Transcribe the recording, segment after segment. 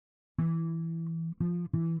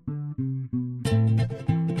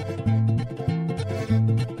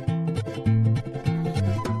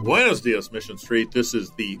Buenos dias, Mission Street. This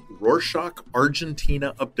is the Rorschach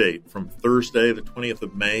Argentina update from Thursday, the 20th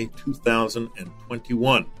of May,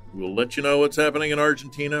 2021. We'll let you know what's happening in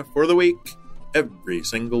Argentina for the week, every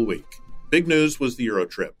single week. Big news was the Euro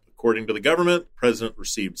trip. According to the government, the president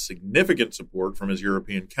received significant support from his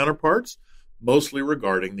European counterparts, mostly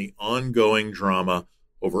regarding the ongoing drama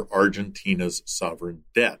over Argentina's sovereign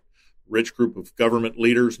debt. A rich group of government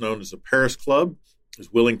leaders known as the Paris Club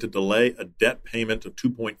is willing to delay a debt payment of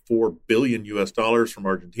 $2.4 billion from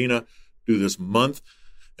Argentina due this month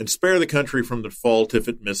and spare the country from default if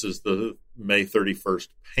it misses the May 31st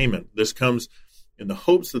payment. This comes in the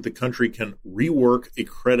hopes that the country can rework a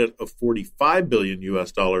credit of $45 billion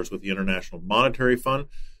with the International Monetary Fund.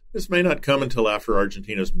 This may not come until after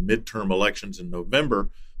Argentina's midterm elections in November,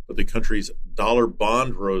 but the country's dollar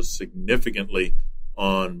bond rose significantly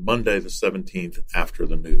on Monday the 17th after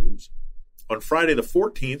the news. On Friday the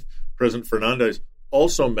 14th, President Fernandez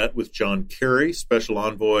also met with John Kerry, Special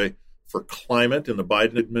Envoy for Climate in the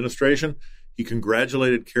Biden administration. He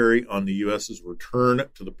congratulated Kerry on the U.S.'s return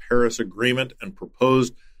to the Paris Agreement and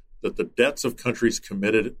proposed that the debts of countries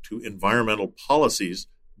committed to environmental policies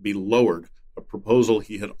be lowered, a proposal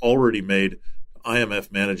he had already made to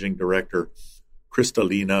IMF Managing Director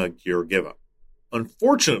Kristalina Georgieva.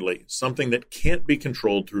 Unfortunately, something that can't be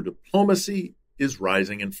controlled through diplomacy is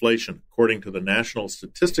rising inflation. According to the National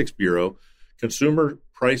Statistics Bureau, consumer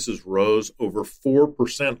prices rose over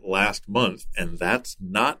 4% last month, and that's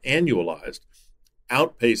not annualized,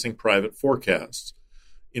 outpacing private forecasts.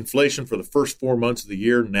 Inflation for the first 4 months of the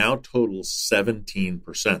year now totals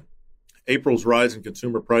 17%. April's rise in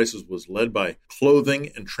consumer prices was led by clothing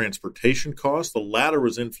and transportation costs. The latter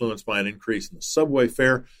was influenced by an increase in the subway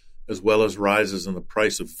fare, as well as rises in the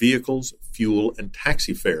price of vehicles, fuel, and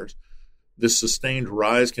taxi fares. This sustained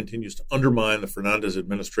rise continues to undermine the Fernandez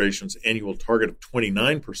administration's annual target of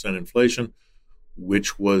 29% inflation,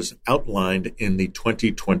 which was outlined in the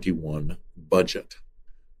 2021 budget.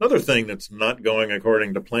 Another thing that's not going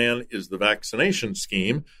according to plan is the vaccination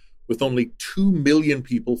scheme. With only 2 million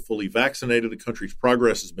people fully vaccinated, the country's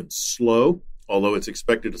progress has been slow, although it's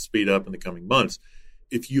expected to speed up in the coming months.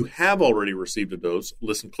 If you have already received a dose,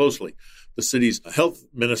 listen closely. The city's health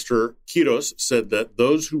minister, Quiros, said that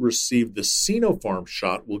those who received the Sinopharm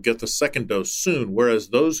shot will get the second dose soon, whereas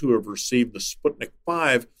those who have received the Sputnik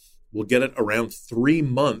 5 will get it around 3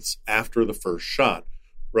 months after the first shot.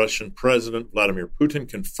 Russian President Vladimir Putin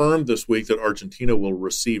confirmed this week that Argentina will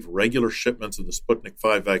receive regular shipments of the Sputnik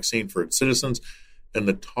 5 vaccine for its citizens, and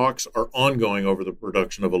the talks are ongoing over the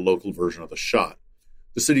production of a local version of the shot.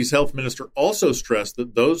 The city's health minister also stressed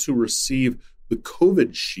that those who receive the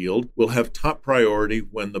COVID shield will have top priority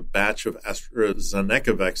when the batch of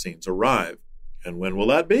AstraZeneca vaccines arrive. And when will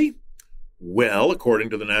that be? Well, according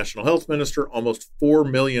to the national health minister, almost 4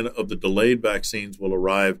 million of the delayed vaccines will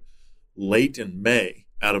arrive late in May.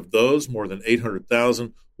 Out of those, more than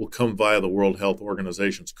 800,000 will come via the World Health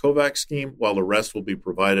Organization's COVAX scheme, while the rest will be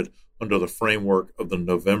provided under the framework of the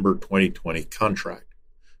November 2020 contract.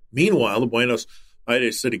 Meanwhile, the Buenos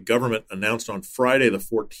Aires city government announced on Friday the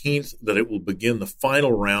 14th that it will begin the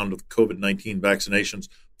final round of COVID-19 vaccinations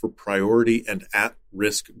for priority and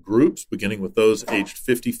at-risk groups, beginning with those aged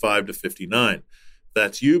 55 to 59. If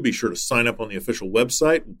that's you, be sure to sign up on the official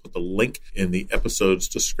website. We'll put the link in the episode's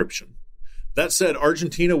description. That said,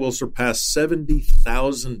 Argentina will surpass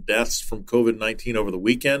 70,000 deaths from COVID-19 over the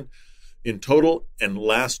weekend in total, and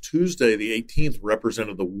last Tuesday, the 18th,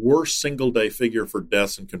 represented the worst single-day figure for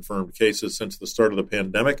deaths and confirmed cases since the start of the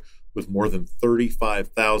pandemic, with more than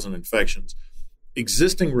 35,000 infections.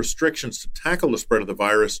 Existing restrictions to tackle the spread of the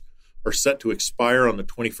virus are set to expire on the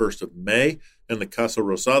 21st of May, and the Casa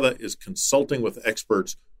Rosada is consulting with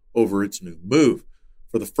experts over its new move.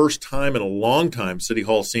 For the first time in a long time, City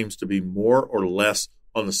Hall seems to be more or less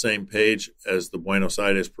on the same page as the Buenos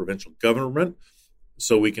Aires provincial government,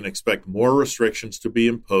 so we can expect more restrictions to be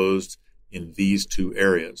imposed in these two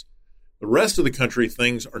areas. The rest of the country,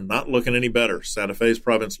 things are not looking any better. Santa Fe's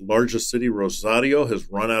province's largest city, Rosario, has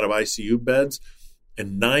run out of ICU beds,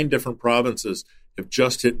 and 9 different provinces have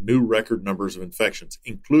just hit new record numbers of infections,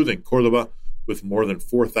 including Cordoba, with more than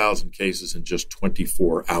 4,000 cases in just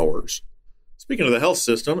 24 hours. Speaking of the health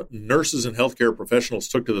system, nurses and healthcare professionals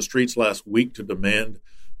took to the streets last week to demand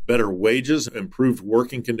better wages, improved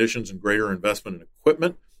working conditions, and greater investment in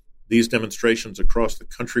equipment. These demonstrations across the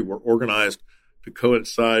country were organized to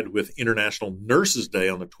coincide with International Nurses Day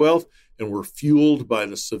on the 12th and were fueled by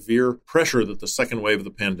the severe pressure that the second wave of the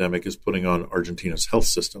pandemic is putting on Argentina's health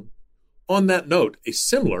system. On that note, a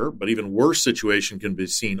similar but even worse situation can be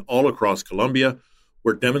seen all across Colombia,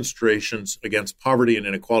 where demonstrations against poverty and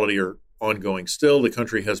inequality are ongoing still. The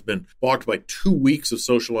country has been balked by 2 weeks of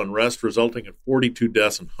social unrest, resulting in 42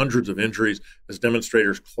 deaths and hundreds of injuries as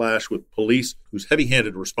demonstrators clash with police, whose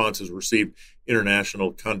heavy-handed responses received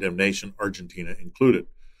international condemnation, Argentina included.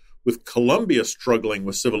 With Colombia struggling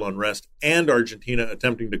with civil unrest and Argentina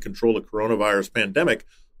attempting to control the coronavirus pandemic,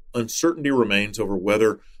 uncertainty remains over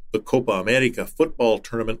whether the Copa America football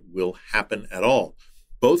tournament will happen at all.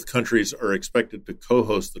 Both countries are expected to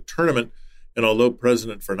co-host the tournament, and although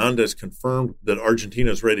President Fernandez confirmed that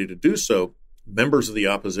Argentina is ready to do so, members of the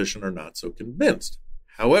opposition are not so convinced.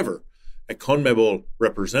 However, a CONMEBOL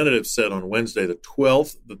representative said on Wednesday the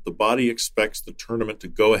 12th that the body expects the tournament to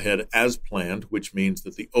go ahead as planned, which means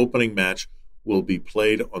that the opening match will be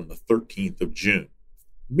played on the 13th of June.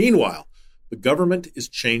 Meanwhile, the government is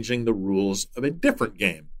changing the rules of a different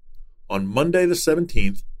game. On Monday the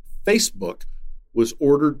 17th, Facebook was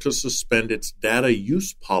ordered to suspend its data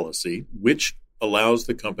use policy, which allows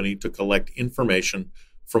the company to collect information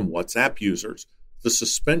from WhatsApp users. The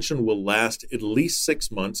suspension will last at least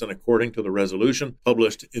 6 months, and according to the resolution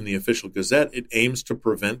published in the official Gazette, it aims to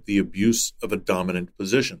prevent the abuse of a dominant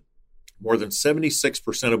position. More than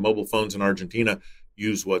 76% of mobile phones in Argentina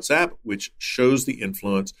use WhatsApp, which shows the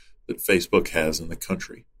influence that Facebook has in the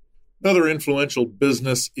country. Another influential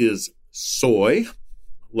business is soy.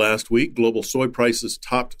 Last week, global soy prices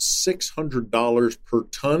topped $600 per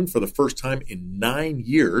ton for the first time in 9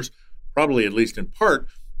 years, probably at least in part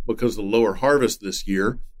because the lower harvest this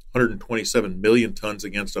year, 127 million tons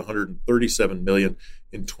against 137 million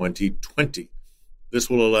in 2020. This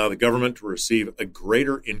will allow the government to receive a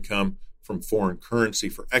greater income from foreign currency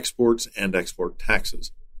for exports and export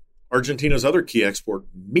taxes. Argentina's other key export,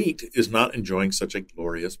 meat, is not enjoying such a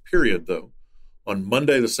glorious period, though. On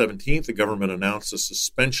Monday the 17th, the government announced a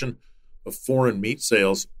suspension of foreign meat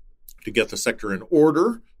sales to get the sector in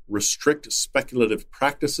order, restrict speculative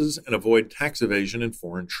practices, and avoid tax evasion in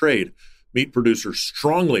foreign trade. Meat producers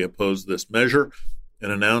strongly opposed this measure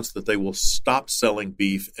and announced that they will stop selling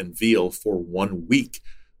beef and veal for 1 week.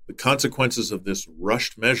 The consequences of this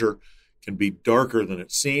rushed measure can be darker than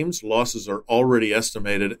it seems. Losses are already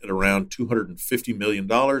estimated at around $250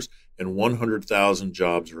 million, and 100,000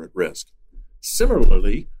 jobs are at risk.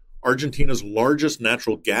 Similarly, Argentina's largest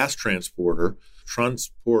natural gas transporter,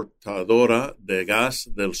 Transportadora de Gas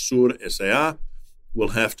del Sur S.A., will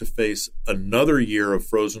have to face another year of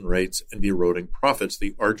frozen rates and eroding profits.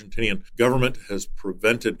 The Argentinian government has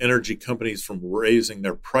prevented energy companies from raising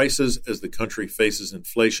their prices as the country faces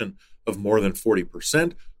inflation of more than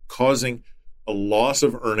 40%, causing a loss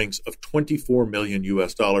of earnings of $24 million in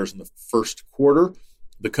the first quarter.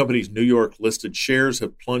 The company's New York listed shares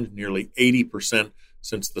have plunged nearly 80%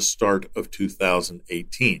 since the start of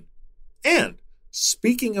 2018. And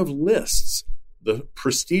speaking of lists, the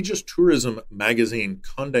prestigious tourism magazine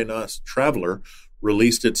Condé Nast Traveler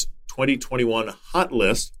released its 2021 hot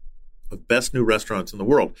list of best new restaurants in the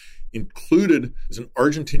world. Included is an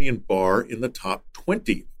Argentinian bar in the top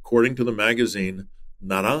 20, according to the magazine.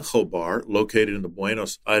 Naranjo Bar, located in the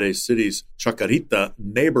Buenos Aires city's Chacarita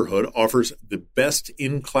neighborhood, offers the best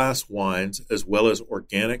in-class wines as well as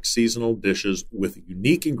organic seasonal dishes with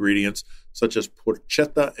unique ingredients such as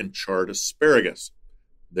porchetta and charred asparagus.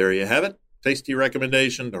 There you have it. Tasty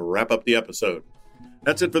recommendation to wrap up the episode.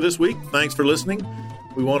 That's it for this week. Thanks for listening.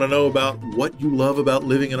 We want to know about what you love about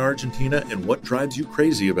living in Argentina and what drives you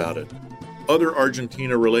crazy about it. Other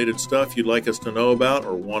Argentina-related stuff you'd like us to know about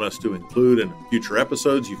or want us to include in future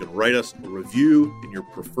episodes, you can write us a review in your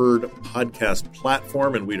preferred podcast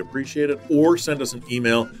platform, and we'd appreciate it, or send us an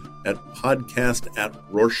email at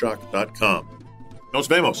podcast@rorschach.com. Nos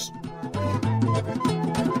vemos.